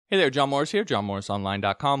Hey there, John Morris here,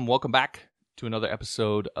 johnmorrisonline.com. Welcome back to another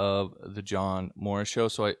episode of the John Morris Show.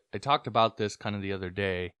 So I talked about this kind of the other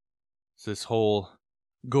day. It's this whole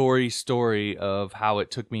gory story of how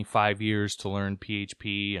it took me 5 years to learn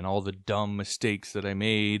PHP and all the dumb mistakes that I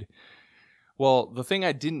made. Well, the thing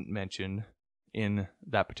I didn't mention in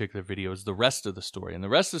that particular video is the rest of the story. And the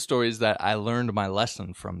rest of the story is that I learned my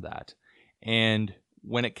lesson from that. And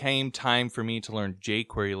when it came time for me to learn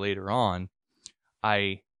jQuery later on,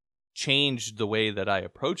 I changed the way that I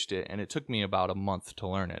approached it, and it took me about a month to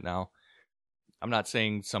learn it. Now, I'm not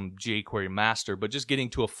saying some jQuery master, but just getting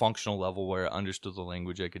to a functional level where I understood the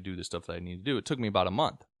language, I could do the stuff that I needed to do. It took me about a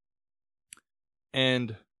month.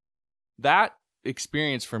 And that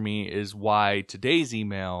experience for me is why today's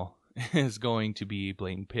email is going to be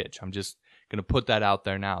blatant pitch. I'm just going to put that out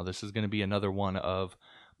there now. This is going to be another one of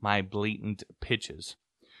my blatant pitches.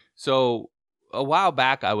 So a while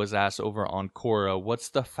back, I was asked over on Quora, what's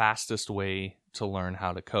the fastest way to learn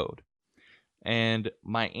how to code? And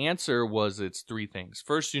my answer was it's three things.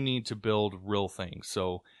 First, you need to build real things.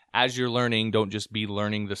 So as you're learning, don't just be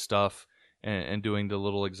learning the stuff and doing the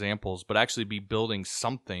little examples, but actually be building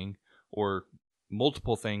something or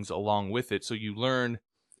multiple things along with it. So you learn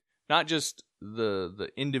not just the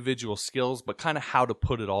individual skills, but kind of how to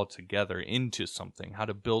put it all together into something, how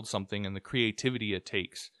to build something and the creativity it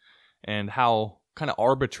takes, and how kind of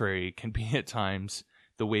arbitrary it can be at times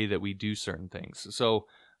the way that we do certain things. So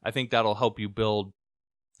I think that'll help you build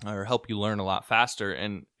or help you learn a lot faster.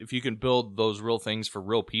 And if you can build those real things for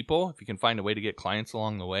real people, if you can find a way to get clients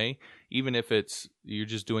along the way, even if it's you're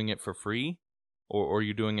just doing it for free or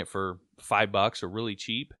you're doing it for $5 or really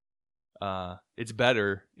cheap, it's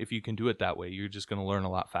better if you can do it that way. You're just going to learn a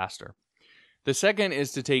lot faster. The second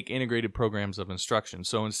is to take integrated programs of instruction.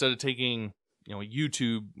 So instead of taking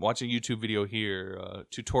watch a YouTube video here, a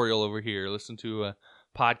tutorial over here, listen to a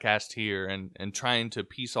podcast here, and trying to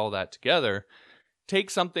piece all that together,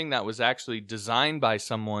 take something that was actually designed by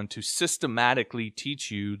someone to systematically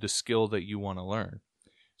teach you the skill that you want to learn.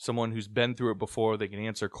 Someone who's been through it before, they can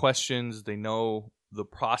answer questions, they know the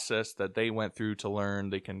process that they went through to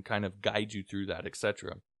learn, they can kind of guide you through that,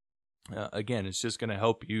 etc. Again, it's just going to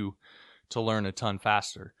help you to learn a ton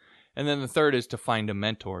faster. And then the third is to find a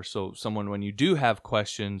mentor. So someone, when you do have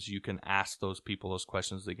questions, you can ask those people those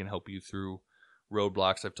questions. They can help you through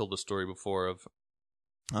roadblocks. I've told the story before of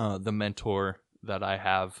the mentor that I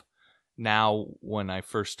have now. When I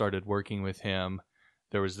first started working with him,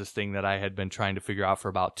 there was this thing that I had been trying to figure out for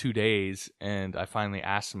about 2 days, and I finally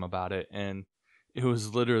asked him about it. And it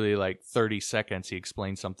was literally like 30 seconds. He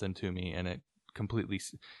explained something to me, and it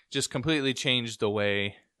completely changed the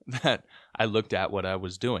way that I looked at what I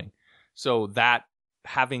was doing. So that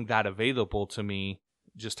having that available to me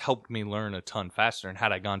just helped me learn a ton faster. And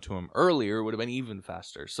had I gone to him earlier, it would have been even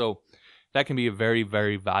faster. So that can be a very,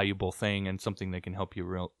 very valuable thing and something that can help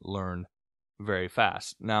you learn very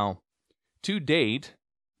fast. Now, to date,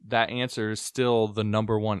 that answer is still the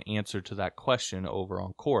number one answer to that question over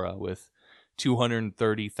on Quora, with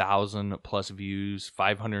 230,000 plus views,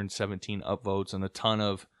 517 upvotes, and a ton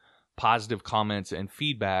of positive comments and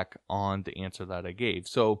feedback on the answer that I gave.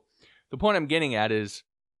 So the point I'm getting at is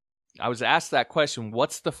I was asked that question,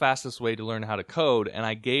 what's the fastest way to learn how to code? And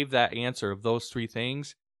I gave that answer of those three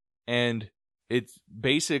things. And it's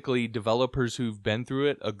basically developers who've been through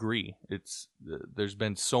it agree. There's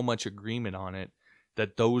been so much agreement on it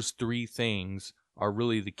that those three things are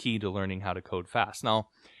really the key to learning how to code fast. Now,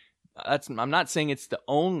 I'm not saying it's the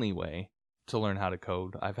only way to learn how to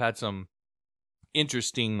code. I've had some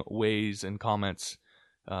interesting ways and comments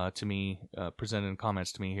to me, presented in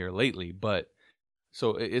comments to me here lately. But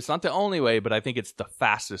so it's not the only way, but I think it's the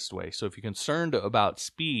fastest way. So if you're concerned about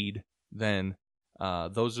speed, then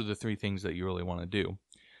those are the three things that you really want to do.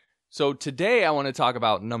 So today I want to talk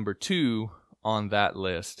about number 2 on that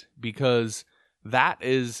list, because that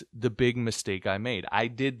is the big mistake I made. I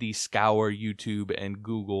did the scour YouTube and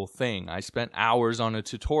Google thing. I spent hours on a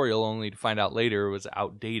tutorial only to find out later it was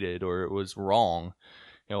outdated or it was wrong.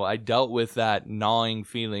 I dealt with that gnawing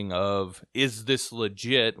feeling of, is this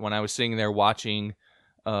legit, when I was sitting there watching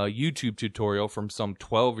a YouTube tutorial from some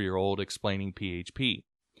 12-year-old explaining PHP.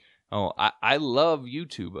 I love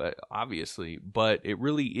YouTube, obviously, but it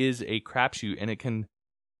really is a crapshoot, and it can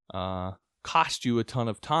cost you a ton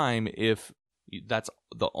of time if that's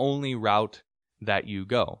the only route that you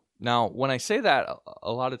go. Now, when I say that,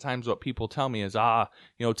 a lot of times what people tell me is,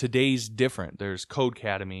 today's different. There's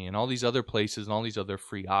Codecademy and all these other places and all these other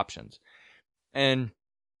free options. And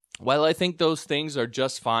while I think those things are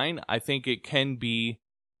just fine, I think they can be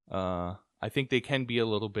a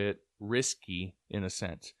little bit risky in a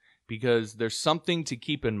sense, because there's something to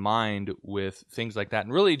keep in mind with things like that,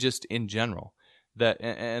 and really just in general.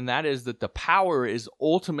 And that is that the power is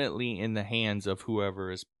ultimately in the hands of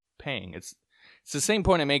whoever is paying. It's the same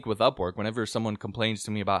point I make with Upwork. Whenever someone complains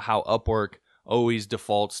to me about how Upwork always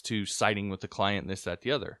defaults to siding with the client, this, that,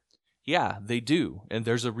 the other. Yeah, they do, and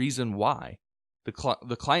there's a reason why. The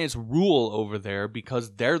clients rule over there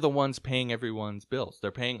because they're the ones paying everyone's bills.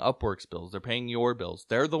 They're paying Upwork's bills. They're paying your bills.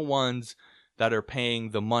 They're the ones that are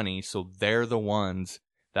paying the money, so they're the ones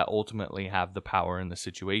that ultimately have the power in the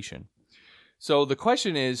situation. So the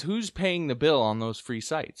question is, who's paying the bill on those free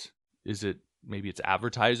sites? Is it maybe it's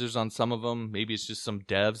advertisers on some of them? Maybe it's just some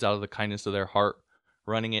devs out of the kindness of their heart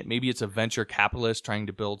running it. Maybe it's a venture capitalist trying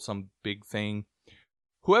to build some big thing.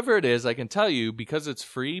 Whoever it is, I can tell you, because it's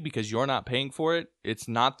free, because you're not paying for it, it's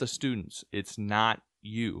not the students. It's not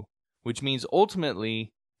you, which means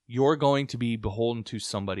ultimately you're going to be beholden to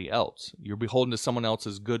somebody else. You're beholden to someone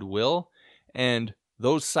else's goodwill, and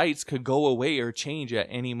those sites could go away or change at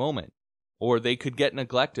any moment, or they could get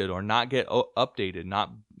neglected or not get updated.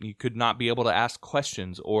 You could not be able to ask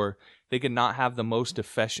questions, or they could not have the most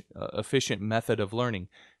efficient method of learning.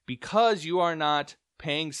 Because you are not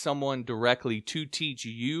paying someone directly to teach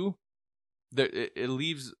you, it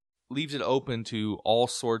leaves it open to all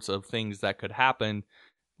sorts of things that could happen,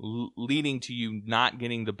 leading to you not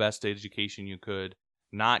getting the best education you could,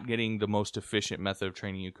 not getting the most efficient method of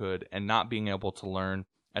training you could, and not being able to learn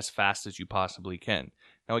as fast as you possibly can.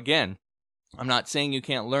 Now, again, I'm not saying you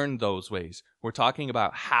can't learn those ways. We're talking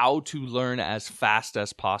about how to learn as fast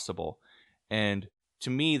as possible. And to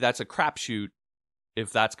me, that's a crapshoot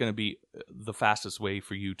if that's going to be the fastest way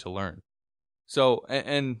for you to learn. So,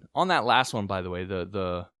 and on that last one, by the way,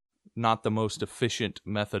 the not the most efficient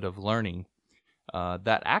method of learning,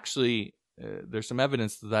 that actually, there's some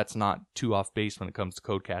evidence that that's not too off base when it comes to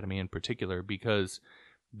Codecademy in particular, because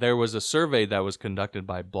there was a survey that was conducted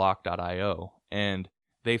by Block.io, and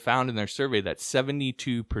they found in their survey that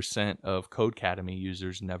 72% of Codecademy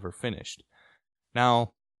users never finished.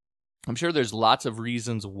 Now, I'm sure there's lots of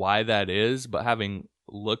reasons why that is, but having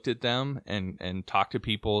looked at them and talked to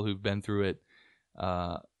people who've been through it,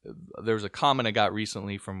 there was a comment I got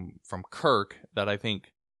recently from Kirk that I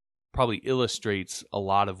think probably illustrates a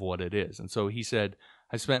lot of what it is. And so he said,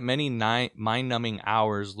 I spent many mind-numbing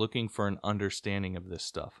hours looking for an understanding of this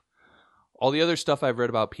stuff. All the other stuff I've read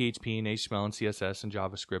about PHP and HTML and CSS and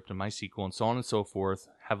JavaScript and MySQL and so on and so forth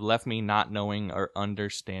have left me not knowing or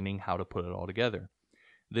understanding how to put it all together.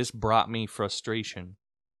 This brought me frustration.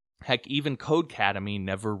 Heck, even Codecademy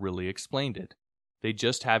never really explained it. They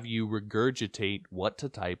just have you regurgitate what to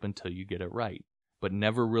type until you get it right, but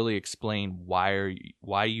never really explain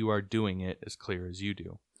why you are doing it as clear as you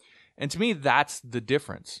do. And to me, that's the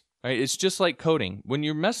difference, right? It's just like coding. When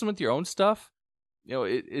you're messing with your own stuff,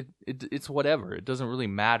 it's whatever. It doesn't really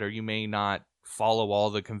matter. You may not follow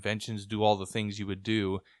all the conventions, do all the things you would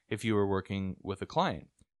do if you were working with a client.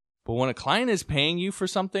 But when a client is paying you for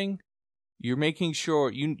something, you're making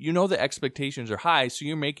sure, you know the expectations are high, so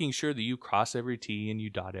you're making sure that you cross every T and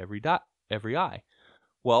you dot every I.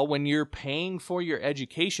 Well, when you're paying for your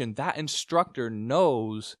education, that instructor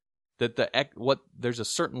knows that there's a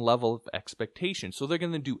certain level of expectation. So they're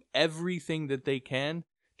going to do everything that they can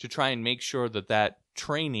to try and make sure that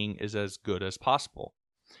training is as good as possible.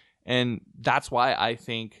 And that's why I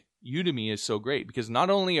think Udemy is so great, because not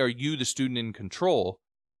only are you the student in control,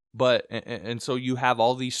 but and so you have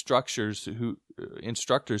all these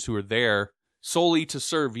instructors who are there solely to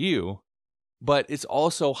serve you, but it's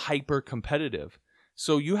also hyper competitive.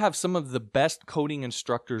 So you have some of the best coding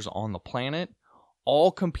instructors on the planet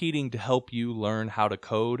all competing to help you learn how to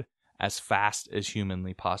code as fast as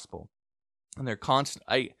humanly possible. And they're constant.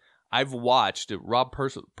 I've watched Rob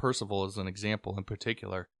Percival as an example in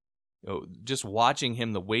particular. Just watching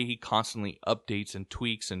him, the way he constantly updates and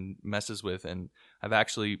tweaks and messes with, and I've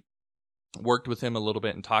actually worked with him a little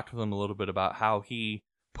bit and talked with him a little bit about how he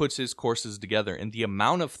puts his courses together, and the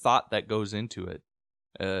amount of thought that goes into it,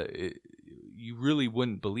 you really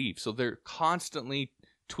wouldn't believe. So they're constantly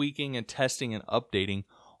tweaking and testing and updating,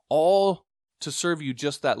 all to serve you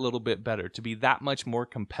just that little bit better, to be that much more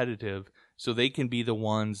competitive, so they can be the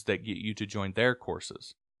ones that get you to join their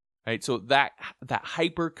courses. Right? So that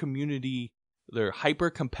hyper community, their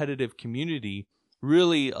hyper competitive community,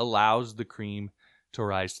 really allows the cream to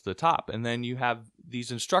rise to the top. And then you have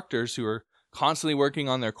these instructors who are constantly working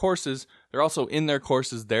on their courses. They're also in their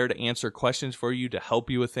courses there to answer questions for you, to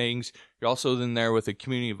help you with things. You're also in there with a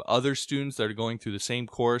community of other students that are going through the same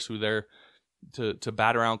course, who they're to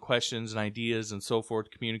bat around questions and ideas and so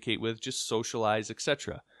forth, communicate with, just socialize,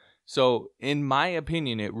 etc. So in my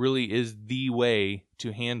opinion, it really is the way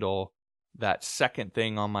to handle that second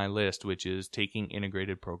thing on my list, which is taking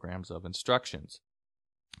integrated programs of instructions.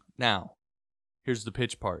 Now, here's the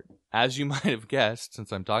pitch part. As you might have guessed,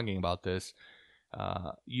 since I'm talking about this,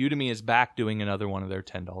 Udemy is back doing another one of their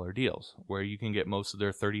 $10 deals where you can get most of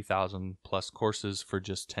their 30,000 plus courses for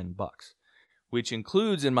just $10, which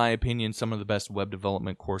includes, in my opinion, some of the best web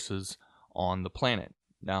development courses on the planet.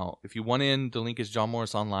 Now, if you want in, the link is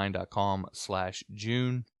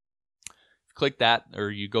johnmorrisonline.com/June. Click that,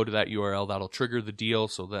 or you go to that URL, that'll trigger the deal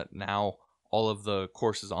so that now all of the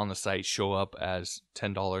courses on the site show up as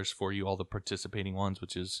 $10 for you, all the participating ones,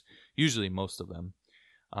 which is usually most of them.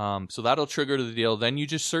 So that'll trigger the deal. Then you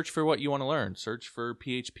just search for what you want to learn. Search for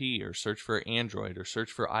PHP or search for Android or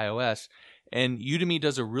search for iOS. And Udemy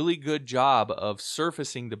does a really good job of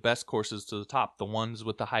surfacing the best courses to the top, the ones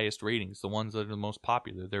with the highest ratings, the ones that are the most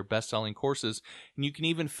popular, their best-selling courses. And you can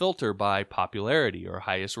even filter by popularity or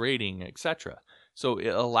highest rating, etc. So it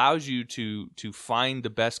allows you to find the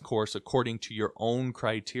best course according to your own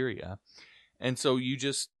criteria. And so you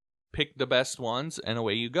just pick the best ones and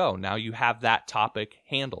away you go. Now you have that topic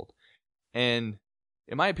handled. And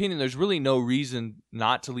in my opinion, there's really no reason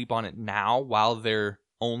not to leap on it now while they're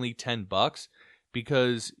only $10,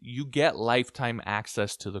 because you get lifetime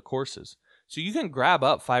access to the courses. So you can grab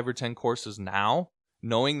up 5 or 10 courses now,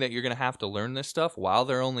 knowing that you're going to have to learn this stuff while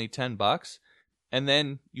they're only $10, and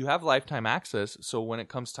then you have lifetime access. So when it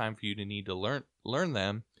comes time for you to need to learn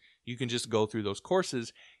them, you can just go through those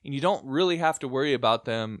courses, and you don't really have to worry about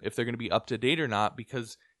them if they're going to be up to date or not,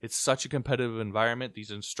 because it's such a competitive environment.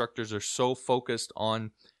 These instructors are so focused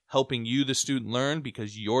on helping you, the student, learn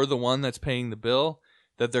because you're the one that's paying the bill,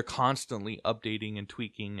 that they're constantly updating and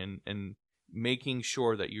tweaking and making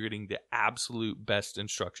sure that you're getting the absolute best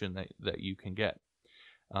instruction that you can get.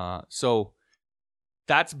 So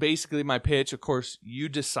that's basically my pitch. Of course, you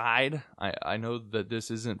decide. I know that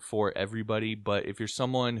this isn't for everybody, but if you're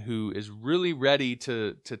someone who is really ready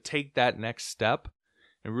to take that next step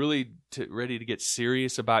and really ready to get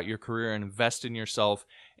serious about your career and invest in yourself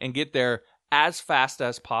and get there as fast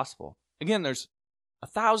as possible. Again, there's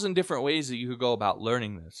 1,000 different ways that you could go about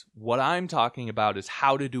learning this. What I'm talking about is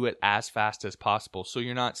how to do it as fast as possible, so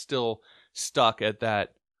you're not still stuck at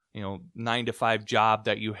that 9-to-5 job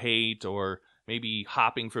that you hate, or maybe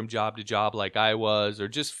hopping from job to job like I was, or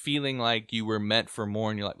just feeling like you were meant for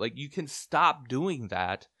more in your life. Like, you can stop doing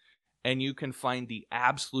that, and you can find the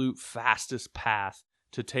absolute fastest path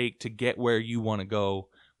to take to get where you want to go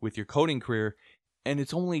with your coding career. And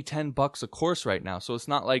it's only $10 a course right now. So it's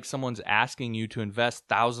not like someone's asking you to invest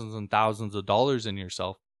thousands and thousands of dollars in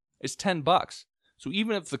yourself. It's $10. So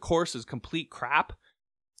even if the course is complete crap,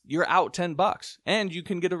 you're out $10 and you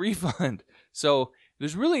can get a refund. So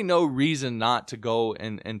there's really no reason not to go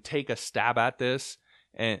and take a stab at this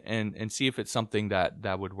and see if it's something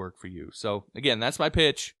that would work for you. So again, that's my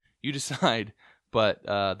pitch. You decide. But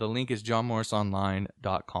the link is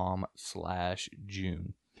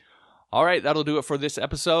johnmorrisonline.com/June. All right, that'll do it for this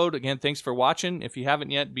episode. Again, thanks for watching. If you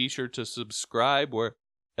haven't yet, be sure to subscribe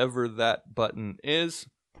wherever that button is,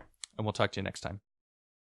 and we'll talk to you next time.